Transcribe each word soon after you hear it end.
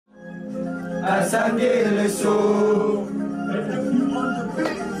asangele so.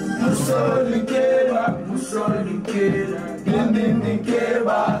 Musolikeba,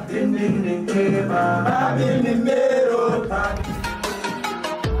 dindindikeba, babinimero.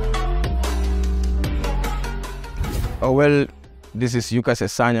 Oh, well, this is Yukas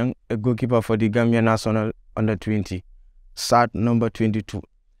Sanyang, a goalkeeper for the Gambia National Under-20, start number 22.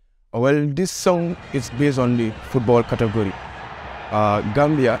 Oh, well, this song is based on the football category.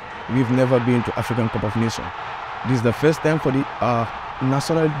 Gambia, we've never been to African Cup of Nations. This is the first time for the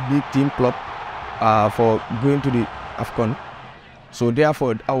national big team club for going to the AFCON. So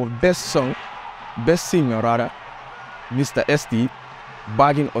therefore, our best singer rather, Mr. ST,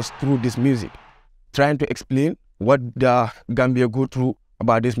 bagging us through this music, trying to explain what the Gambia go through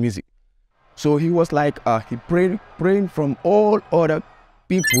about this music. So he was like, he praying from all other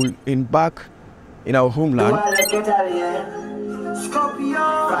people back in our homeland.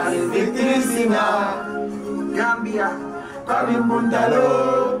 Gambia,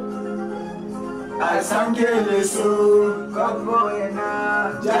 Mundalo, Asangele so,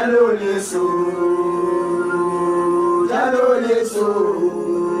 Jalole so,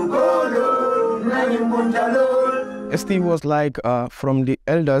 Golo, Nani Mundalo. ST was like from the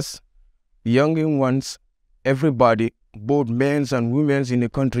elders, young ones, everybody, both men and women in the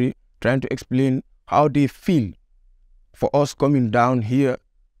country, trying to explain how they feel for us coming down here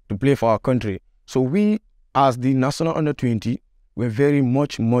to play for our country. So we, as the National Under-20, we're very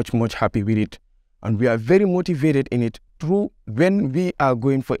much happy with it. And we are very motivated in it through when we are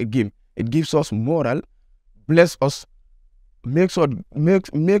going for a game. It gives us moral, bless us, makes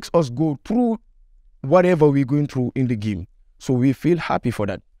us go through whatever we're going through in the game. So we feel happy for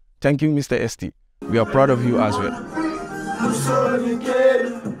that. Thank you, Mr. ST. We are proud of you as well.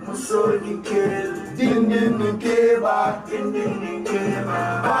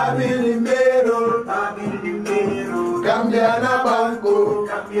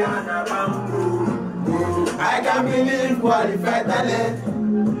 I can't believe what if I tell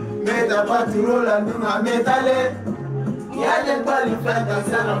made a party roll and do my metal. Yeah, then qualified as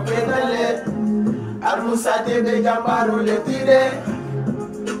an of metal. Almusate de Jambaro le tire.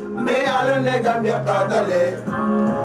 Me alone Gambia proudly.